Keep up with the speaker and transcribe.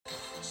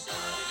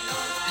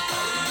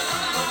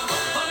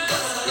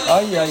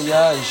Ay, ay,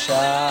 ay,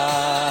 Shabbos.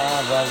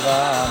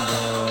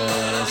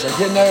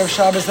 Again, Erev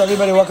Shabbos,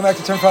 everybody. Welcome back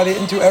to Turn Friday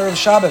into Erev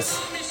Shabbos.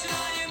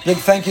 Big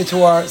thank you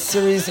to our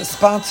series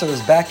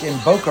sponsors back in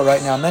Boca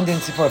right now. Mendy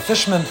and Tzipora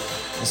Fishman.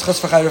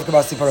 Schutz V'chai Rivka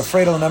Bas Tzipora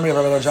Fredo. In memory of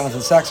Rabbi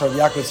Jonathan Sachs, Rabbi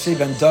Yaakov Tzvi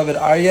Ben David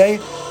Aryeh.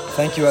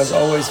 Thank you as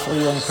always for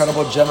your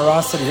incredible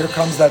generosity. Here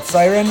comes that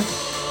siren.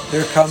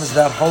 Here comes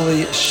that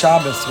holy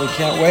Shabbos. We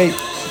can't wait.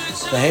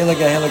 The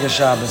Heilige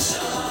Shabbos.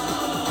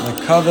 The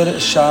Kavod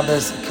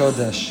Shabbos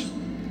Kodesh.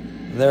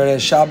 There it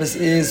is. Shabbos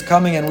is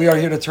coming, and we are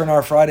here to turn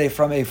our Friday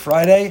from a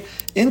Friday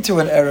into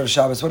an Erev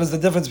Shabbos. What is the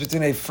difference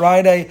between a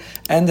Friday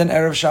and an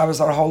Erev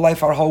Shabbos? Our whole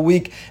life, our whole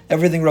week,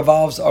 everything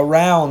revolves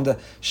around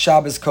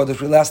Shabbos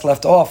Kodesh. We last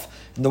left off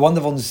in the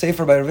wonderful new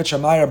Sefer by Rav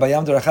Shamayr, by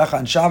Yam Derachacha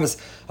and Shabbos,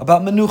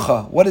 about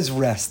Menucha. What is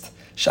rest?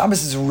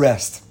 Shabbos is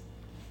rest.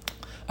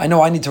 I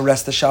know I need to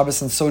rest the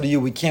Shabbos, and so do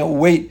you. We can't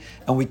wait,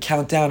 and we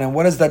count down. And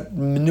what is that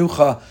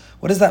Menucha?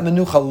 What does that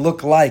Menucha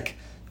look like?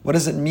 What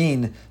does it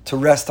mean to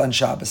rest on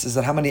Shabbos? Is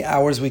it how many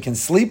hours we can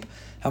sleep?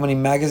 How many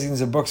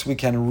magazines and books we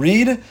can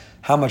read?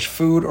 How much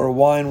food or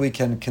wine we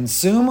can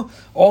consume?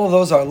 All of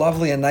those are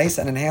lovely and nice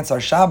and enhance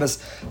our Shabbos.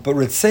 But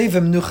Ritzei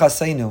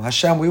v'menuchaseinu.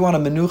 Hashem, we want a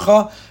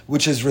menucha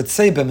which is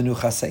Ritzei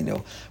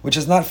b'menuchaseinu, which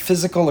is not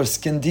physical or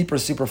skin deep or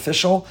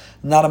superficial,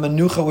 not a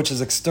menucha which is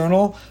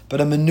external,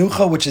 but a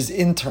menucha which is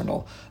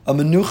internal. A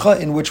menucha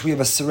in which we have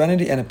a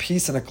serenity and a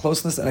peace and a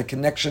closeness and a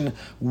connection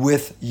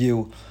with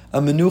you. A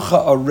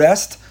menucha, a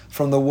rest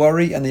from the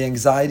worry and the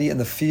anxiety and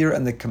the fear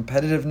and the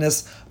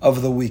competitiveness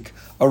of the week.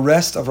 A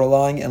rest of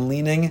relying and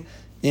leaning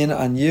in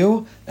on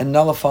you and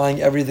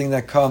nullifying everything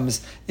that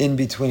comes in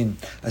between.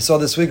 I saw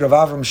this week Rav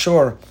Avram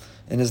Shor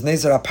in his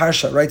Nezer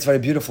HaParsha writes very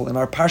beautiful. In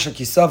our Parsha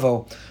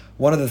Kisavo,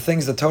 one of the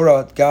things the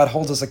Torah, God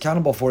holds us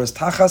accountable for is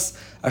Tachas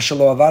asher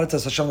lo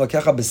avadatas Hashem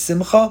lokecha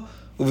b'simcha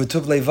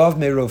u'v'tuv leivav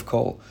me'rov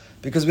kol.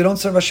 Because we don't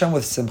serve Hashem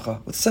with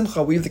simcha. With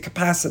simcha, we have the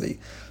capacity.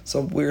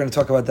 So we're going to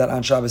talk about that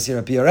on Shabbos here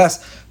at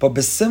PRS. But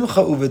b'simcha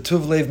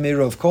uvetuv leiv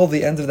meirov kol,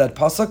 the end of that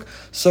pasuk,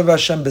 serve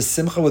Hashem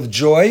b'simcha with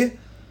joy,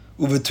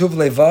 uvetuv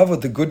leivav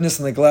with the goodness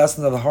and the gladness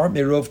of the heart,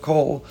 meirov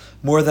kol,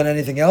 more than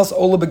anything else.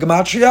 Ola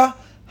b'gematria,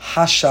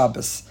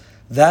 ha-Shabbos.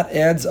 That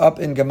adds up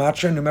in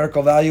gematria,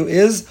 numerical value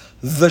is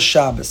the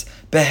Shabbos.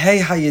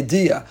 Behei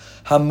hayediyah,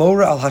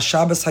 hamora al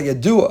ha-Shabbos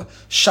hayadua,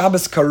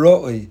 Shabbos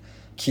karoi,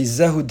 ki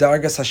zehu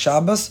dargas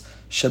ha-Shabbos,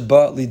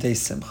 Sheba lidei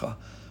simcha.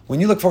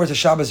 When you look forward to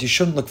Shabbos, you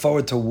shouldn't look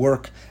forward to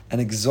work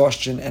and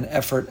exhaustion and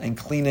effort and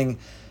cleaning.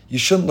 You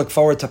shouldn't look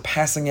forward to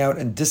passing out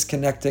and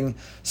disconnecting.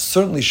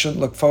 Certainly shouldn't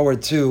look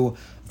forward to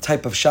a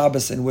type of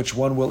Shabbos in which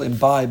one will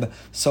imbibe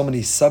so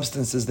many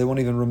substances they won't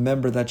even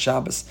remember that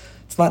Shabbos.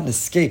 It's not an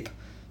escape.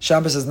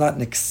 Shabbos is not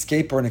an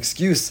escape or an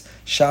excuse.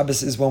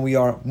 Shabbos is when we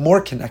are more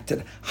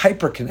connected,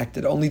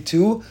 hyper-connected, only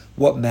to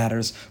what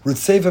matters.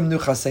 Ritzei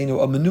v'menuchaseinu,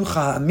 a menucha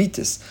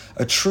ha'amitis,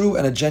 a true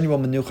and a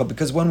genuine menucha,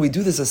 because when we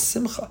do this, a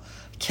simcha,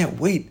 I can't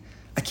wait.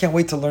 I can't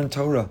wait to learn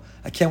Torah.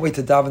 I can't wait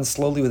to daven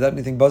slowly without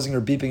anything buzzing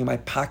or beeping in my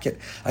pocket.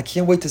 I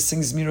can't wait to sing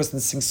zmiros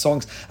and sing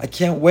songs. I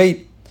can't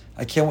wait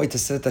to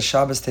sit at the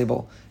Shabbos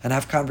table and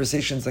have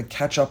conversations and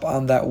catch up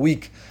on that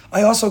week.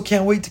 I also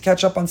can't wait to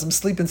catch up on some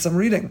sleep and some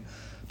reading.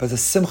 But the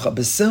simcha,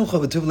 b'simcha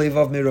v'tuv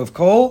leivav meirov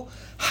kol,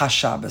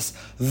 ha-Shabbos,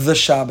 the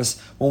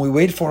Shabbos. When we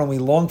wait for and we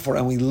long for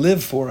and we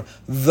live for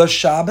the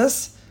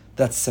Shabbos,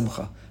 that's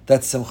simcha.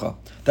 That's simcha.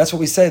 That's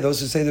what we say, those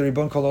who say the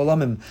Ribon Kol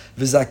Olamim,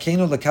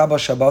 v'zakenu lekaba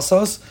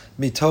Shabbosos,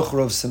 mitoch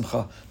rov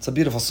simcha. It's a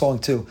beautiful song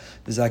too.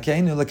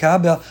 V'zakenu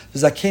lekaba,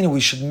 v'zakenu, we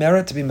should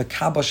merit to be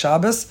mekaba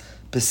Shabbos,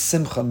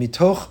 b'simcha,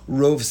 mitoch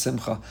rov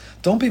simcha.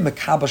 Don't be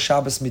mekaba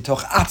Shabbos,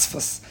 mitoch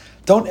atzvas.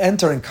 Don't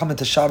enter and come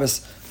into Shabbos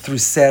through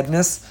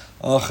sadness.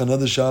 Oh,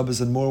 another Shabbos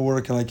and more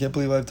work, and I can't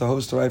believe I have to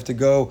host, or I have to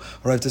go,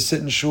 or I have to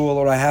sit in shul,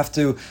 or I have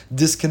to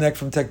disconnect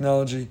from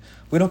technology.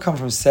 We don't come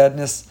from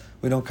sadness.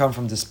 We don't come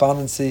from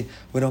despondency.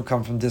 We don't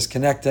come from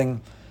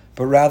disconnecting,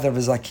 but rather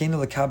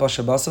v'zakenu lekaba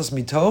Shabbosos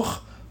mitoch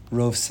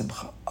rov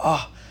simcha.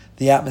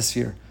 The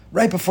atmosphere.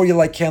 Right before you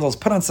light candles,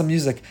 put on some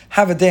music,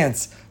 have a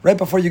dance. Right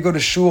before you go to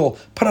shul,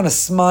 put on a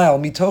smile.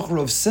 Mitoch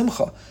rov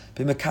simcha.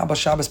 Be mekabel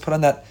Shabbos, put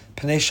on that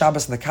Pnei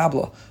Shabbos and the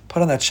Kabbalah.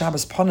 Put on that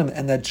Shabbos panim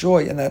and that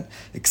joy and that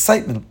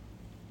excitement.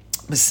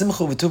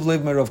 B'simcha v'tuv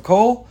leiv meirov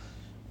kol,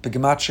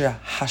 b'gematria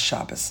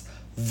ha-Shabbos.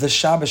 The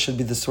Shabbos should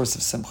be the source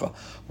of simcha.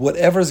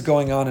 Whatever's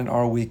going on in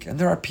our week, and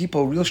there are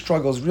people, real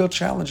struggles, real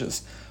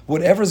challenges,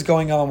 whatever's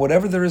going on,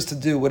 whatever there is to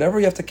do, whatever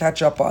you have to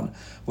catch up on,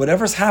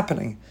 whatever's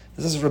happening,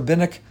 this is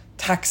rabbinic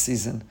tax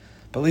season.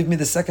 Believe me,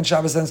 the second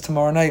Shabbos ends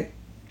tomorrow night.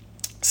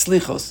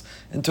 Slichos,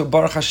 into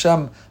Baruch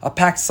Hashem, a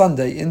packed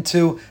Sunday,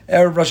 into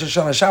Erev Rosh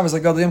Hashanah, Shabbos,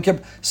 like Yom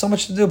Kippur, so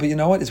much to do, but you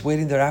know what? It's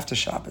waiting there after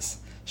Shabbos.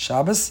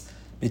 Shabbos,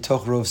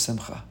 mitoch rov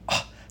simcha.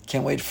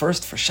 Can't wait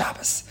first for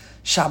Shabbos.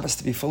 Shabbos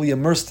to be fully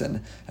immersed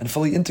in, and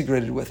fully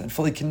integrated with, and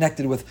fully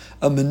connected with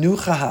a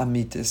menucha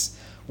ha'amitis.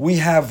 We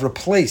have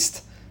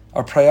replaced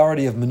our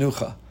priority of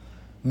menucha.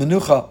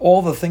 Menucha,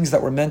 all the things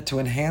that were meant to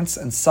enhance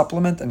and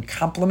supplement and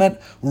complement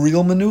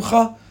real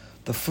menucha,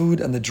 the food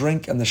and the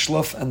drink and the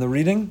shluf and the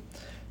reading,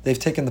 they've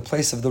taken the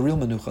place of the real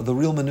menucha. The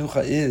real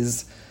menucha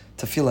is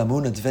to feel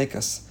amunah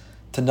dvekas,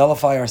 to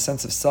nullify our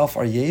sense of self,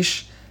 our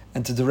yesh,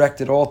 and to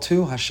direct it all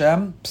to Hashem.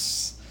 I'm going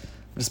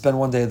to spend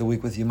one day of the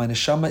week with you. My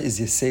neshama is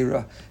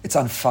Yesera. It's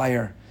on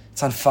fire.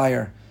 It's on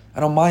fire. I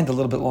don't mind a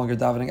little bit longer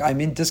davening. I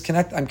mean,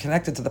 disconnect. I'm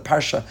connected to the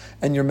parsha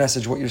and your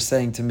message, what you're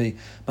saying to me.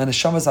 My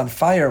neshama is on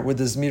fire with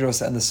the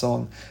zmiros and the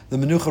song. The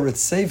menucha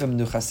ritzevim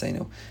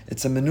menuchasenu.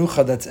 It's a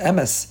menucha that's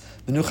emes.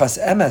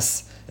 Menuchas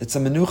emes. It's a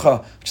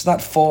menucha which is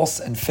not false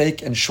and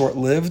fake and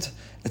short-lived.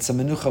 It's a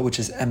menucha which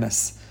is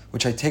emes,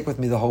 which I take with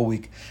me the whole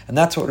week. And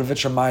that's what Rav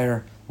Yitzchak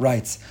Meyer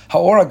writes.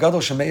 Ha'or gadol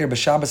shemeir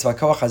b'Shabbos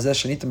v'koach hazeh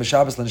shenitim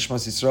b'Shabbos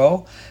l'nishmos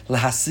Yisrael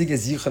lahasig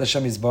ez yichud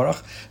Hashem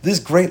Yisbarach. This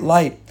great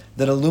light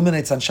that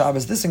illuminates on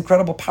Shabbos, this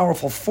incredible,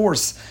 powerful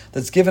force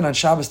that's given on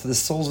Shabbos to the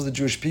souls of the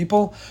Jewish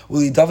people,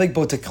 ulidavik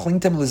bo to cling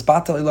to him,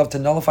 lizbatel love to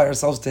nullify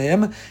ourselves to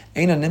him,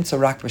 eina nimtza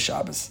rak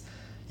b'Shabbos.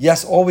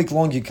 Yes, all week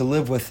long you can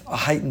live with a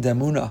heightened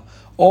emunah.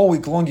 All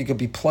week long you could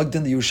be plugged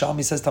in. The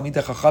Yerushalmi says,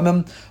 Talmidei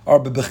Chachamim are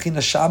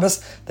bebechina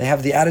Shabbos. They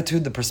have the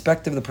attitude, the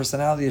perspective, the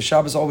personality of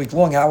Shabbos all week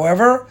long.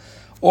 However,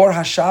 or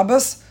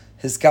HaShabbos,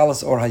 his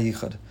galus or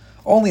HaYichud.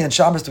 Only on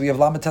Shabbos do we have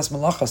Lamites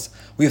Malachas.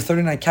 We have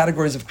 39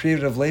 categories of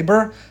creative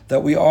labor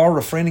that we are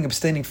refraining,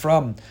 abstaining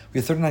from. We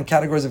have 39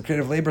 categories of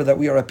creative labor that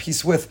we are at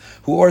peace with.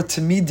 Who are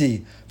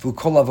Timidi,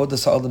 V'kol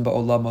avodas ha'olam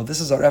ba'olamo.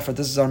 This is our effort,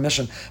 this is our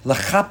mission.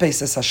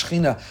 L'chapes es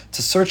hashchina,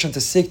 to search and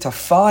to seek, to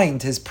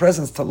find His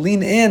presence, to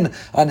lean in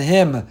on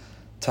Him,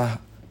 to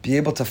be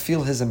able to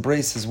feel His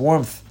embrace, His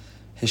warmth,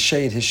 His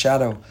shade, His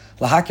shadow.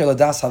 L'hakir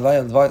l'das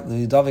havaya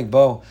l'yidavik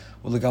bo.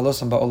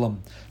 U'legalosam ba'olam.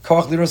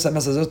 Koach liros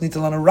ha'mesazot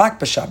nitalana rak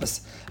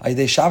b'Shabbos.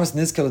 Ayidei Shabbos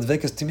nizkel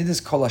advekas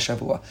timidis kol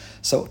ha'shavua.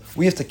 So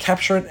we have to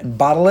capture it and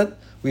bottle it.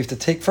 We have to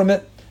take from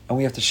it, and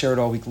we have to share it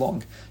all week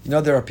long. You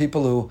know, there are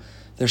people who,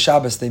 their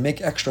Shabbos, they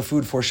make extra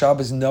food for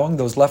Shabbos, knowing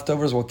those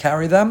leftovers will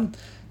carry them.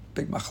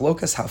 Big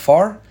machlokas. How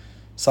far?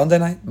 Sunday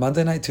night,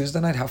 Monday night, Tuesday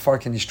night. How far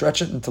can you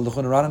stretch it until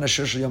L'chun Haran and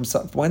Ashur Yom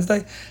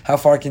Wednesday? How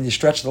far can you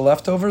stretch the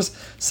leftovers?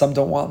 Some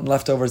don't want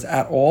leftovers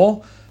at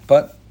all,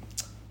 but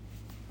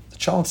the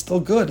chalent's still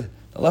good.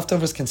 The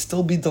leftovers can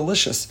still be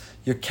delicious.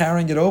 You're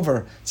carrying it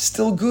over. It's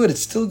still good.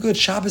 It's still good.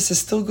 Shabbos is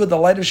still good. The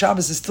light of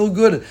Shabbos is still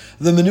good.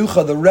 The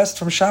menucha, the rest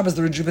from Shabbos,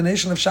 the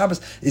rejuvenation of Shabbos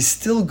is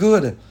still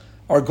good.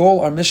 Our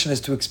goal, our mission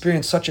is to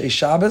experience such a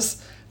Shabbos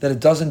that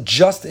it doesn't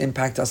just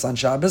impact us on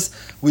Shabbos.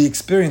 We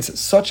experience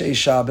such a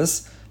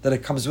Shabbos that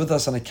it comes with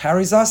us and it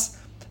carries us,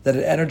 that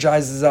it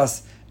energizes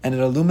us and it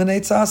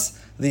illuminates us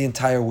the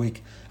entire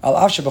week.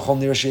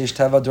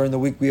 During the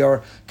week we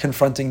are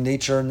confronting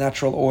nature,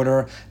 natural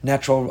order,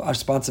 natural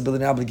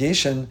responsibility and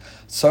obligation.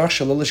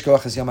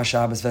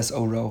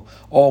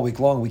 All week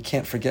long we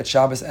can't forget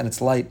Shabbos and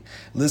its light.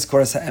 There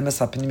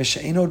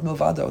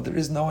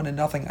is no one and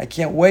nothing. I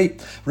can't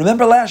wait.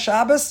 Remember last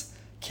Shabbos?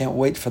 Can't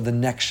wait for the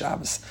next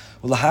Shabbos.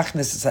 To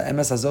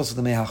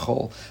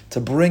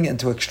bring and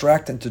to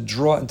extract and to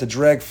draw and to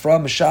drag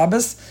from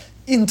Shabbos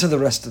into the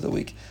rest of the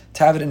week.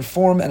 To have it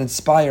inform and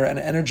inspire and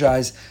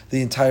energize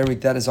the entire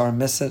week. That is our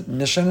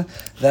mission.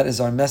 That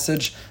is our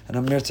message. And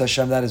Amir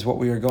Hashem, that is what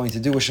we are going to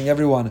do. Wishing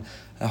everyone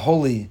a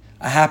holy,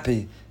 a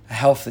happy, a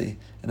healthy,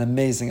 an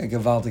amazing, a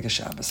Gevaldige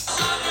Shabbos.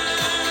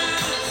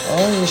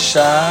 Oy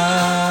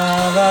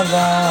Shabbos.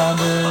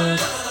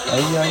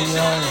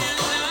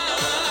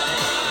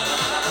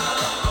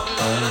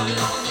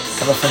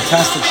 Have a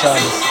fantastic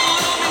Shabbos.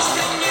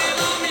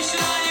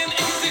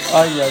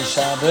 Ay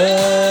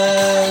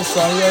Shabbos.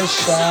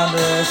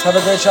 Have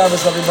a great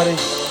Shabbos, everybody.